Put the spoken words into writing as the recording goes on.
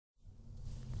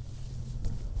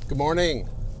Good morning.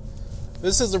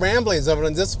 This is the Ramblings of an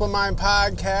Undisciplined Mind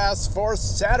podcast for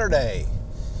Saturday,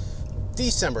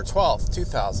 December 12th,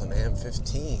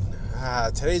 2015.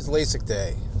 Today's LASIK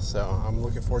day, so I'm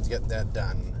looking forward to getting that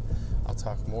done. I'll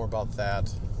talk more about that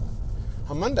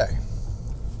on Monday.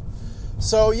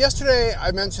 So yesterday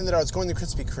I mentioned that I was going to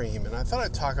Krispy Kreme, and I thought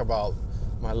I'd talk about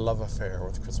my love affair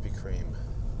with Krispy Kreme.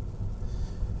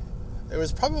 It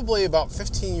was probably about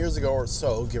 15 years ago or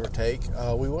so, give or take.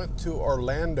 We went to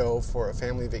Orlando for a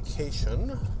family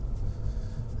vacation,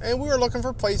 and we were looking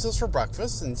for places for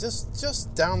breakfast, and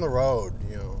just down the road,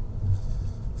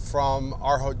 from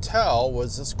our hotel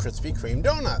was this Krispy Kreme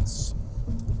donuts,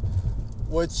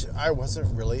 which I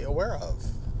wasn't really aware of.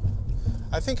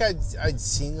 I think I'd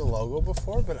seen the logo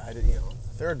before, but I didn't,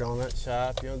 they're a donut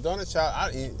shop,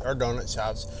 donut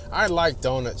shops. I like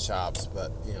donut shops,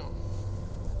 but,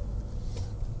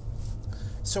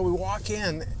 So we walk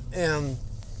in, and,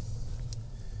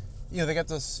 they got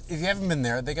this, if you haven't been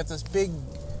there, they got this big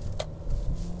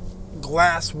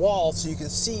glass wall so you can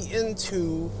see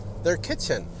into their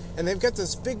kitchen. And they've got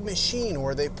this big machine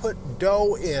where they put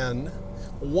dough in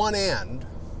one end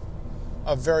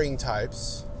of varying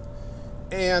types,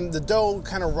 and the dough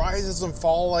kind of rises and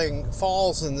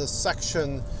falls in this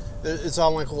section. It's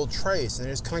on like a little trace, and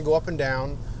they just kind of go up and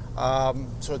down.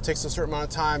 So it takes a certain amount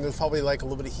of time. There's probably like a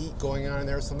little bit of heat going on in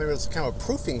there or something. It's kind of a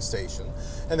proofing station.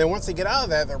 And then once they get out of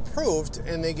that, they're proofed,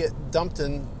 and they get dumped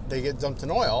in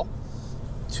oil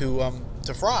to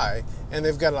fry. And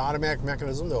they've got an automatic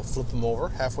mechanism. They'll flip them over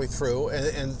halfway through,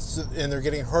 and they're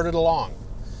getting herded along.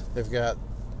 They've got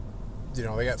they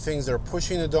got things that are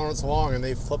pushing the donuts along, and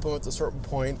they flip them at a certain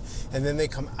point, and then they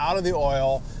come out of the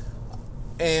oil,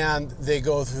 and they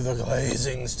go through the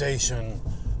glazing station.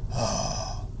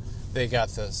 They got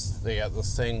this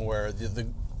thing where the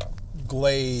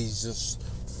glaze just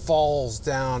falls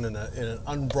down in an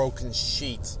unbroken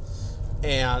sheet,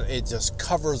 and it just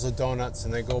covers the donuts,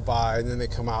 and they go by, and then they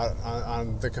come out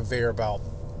on the conveyor belt,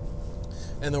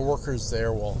 and the workers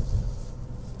there will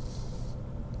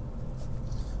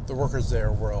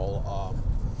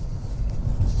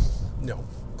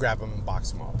grab them and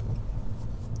box them up,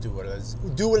 do what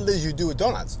it is you do with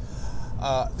donuts.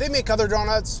 They make other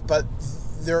donuts, but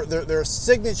their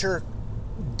signature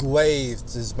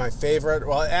glazed is my favorite.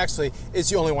 Well, actually, it's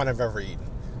the only one I've ever eaten,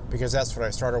 because that's what I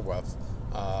started with.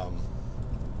 And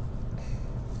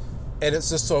it's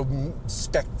just so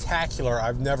spectacular,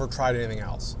 I've never tried anything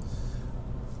else.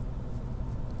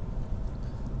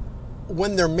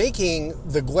 When they're making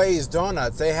the glazed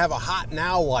donuts, they have a hot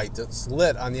now light that's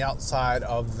lit on the outside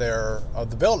of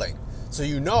the building. So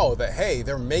you know that, hey,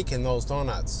 they're making those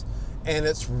donuts. And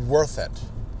it's worth it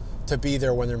to be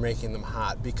there when they're making them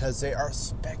hot, because they are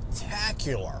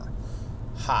spectacular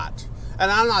hot.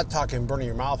 And I'm not talking burning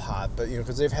your mouth hot, but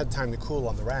because they've had time to cool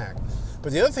on the rack.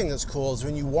 But the other thing that's cool is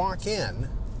when you walk in,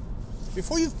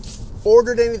 before you've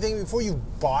ordered anything, before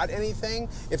you've bought anything,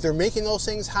 if they're making those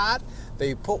things hot,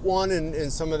 they put one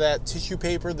in some of that tissue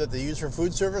paper that they use for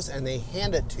food service, and they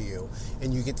hand it to you,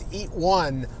 and you get to eat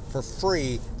one for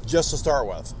free just to start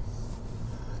with.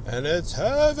 And it's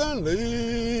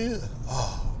heavenly.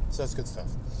 So that's good stuff.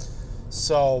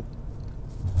 So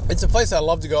it's a place I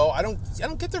love to go. I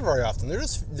don't get there very often.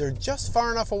 They're just far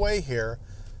enough away here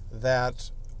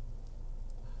that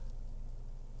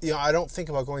I don't think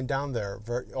about going down there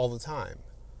all the time.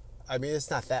 I mean, it's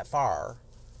not that far.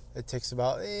 It takes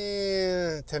about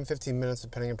 10-15 minutes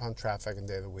depending upon traffic and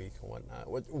day of the week and whatnot.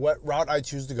 What route I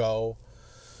choose to go.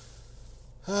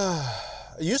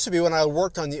 It used to be, when I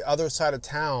worked on the other side of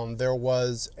town, there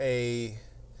was a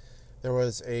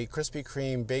Krispy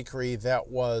Kreme bakery that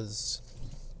was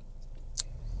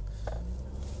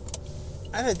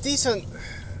at a decent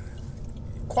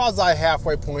quasi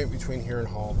halfway point between here and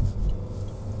home.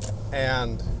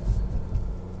 And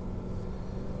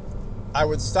I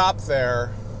would stop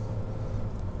there,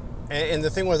 and the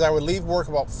thing was, I would leave work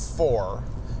about 4,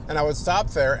 and I would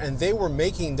stop there, and they were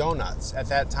making donuts at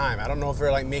that time. I don't know if they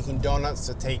were like making donuts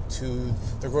to take to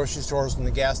the grocery stores and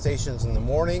the gas stations in the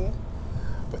morning,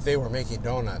 but they were making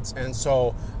donuts. And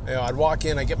so, I'd walk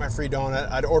in, I'd get my free donut,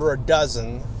 I'd order a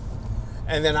dozen,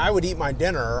 and then I would eat my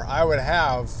dinner. I would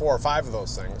have 4 or 5 of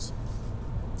those things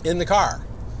in the car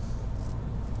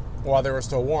while they were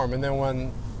still warm. And then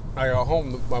when I got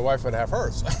home, my wife would have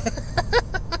hers.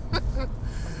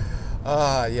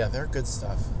 Yeah, they're good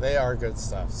stuff. They are good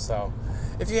stuff. So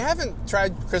if you haven't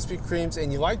tried Krispy Kremes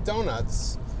and you like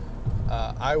donuts,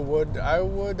 I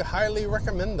would highly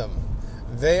recommend them.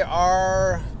 They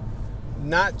are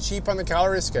not cheap on the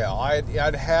calorie scale.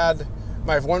 I'd had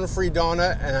my one free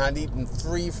donut, and I'd eaten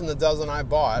 3 from the dozen I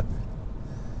bought.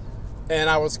 And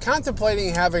I was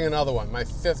contemplating having another one, my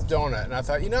 5th donut. And I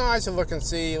thought, I should look at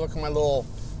my little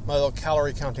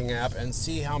calorie counting app and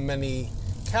see how many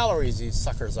calories these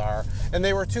suckers are. And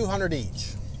they were 200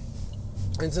 each.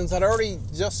 And since I'd already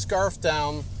just scarfed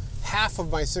down half of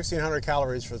my 1,600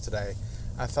 calories for today,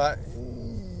 I thought,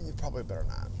 you probably better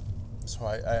not. So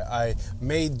I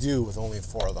made do with only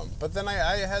 4 of them. But then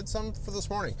I had some for this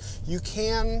morning. You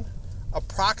can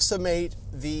approximate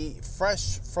the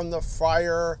fresh from the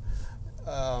fryer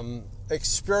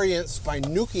experience by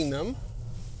nuking them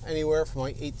anywhere from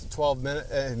like 8 to 12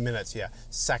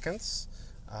 seconds.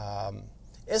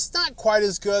 It's not quite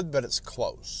as good, but it's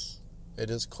close. It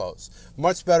is close.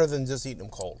 Much better than just eating them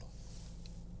cold.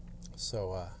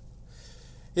 So,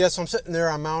 so I'm sitting there,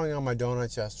 I'm mounting on my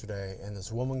donuts yesterday, and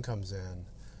this woman comes in,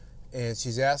 and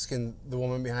she's asking the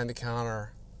woman behind the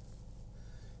counter,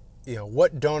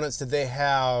 what donuts did they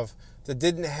have that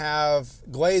didn't have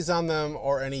glaze on them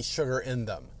or any sugar in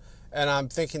them. And I'm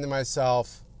thinking to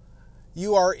myself,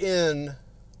 you are in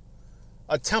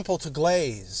a temple to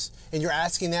glaze, and you're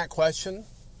asking that question?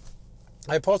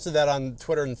 I posted that on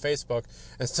Twitter and Facebook,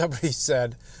 and somebody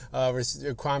said, a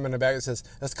comment back that says,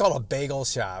 that's called a bagel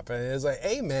shop. And it's like,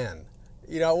 amen.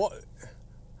 What?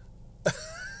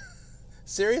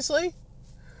 Seriously?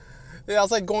 Yeah,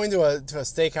 it's like going to a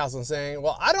steakhouse and saying,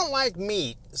 well, I don't like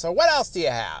meat, so what else do you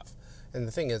have? And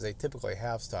the thing is, they typically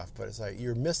have stuff, but it's like,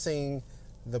 you're missing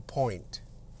the point.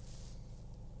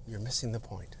 You're missing the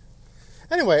point.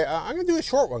 Anyway, I'm going to do a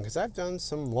short one because I've done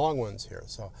some long ones here.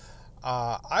 So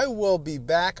I will be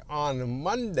back on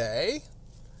Monday,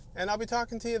 and I'll be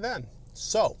talking to you then.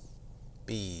 So,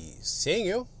 be seeing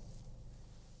you.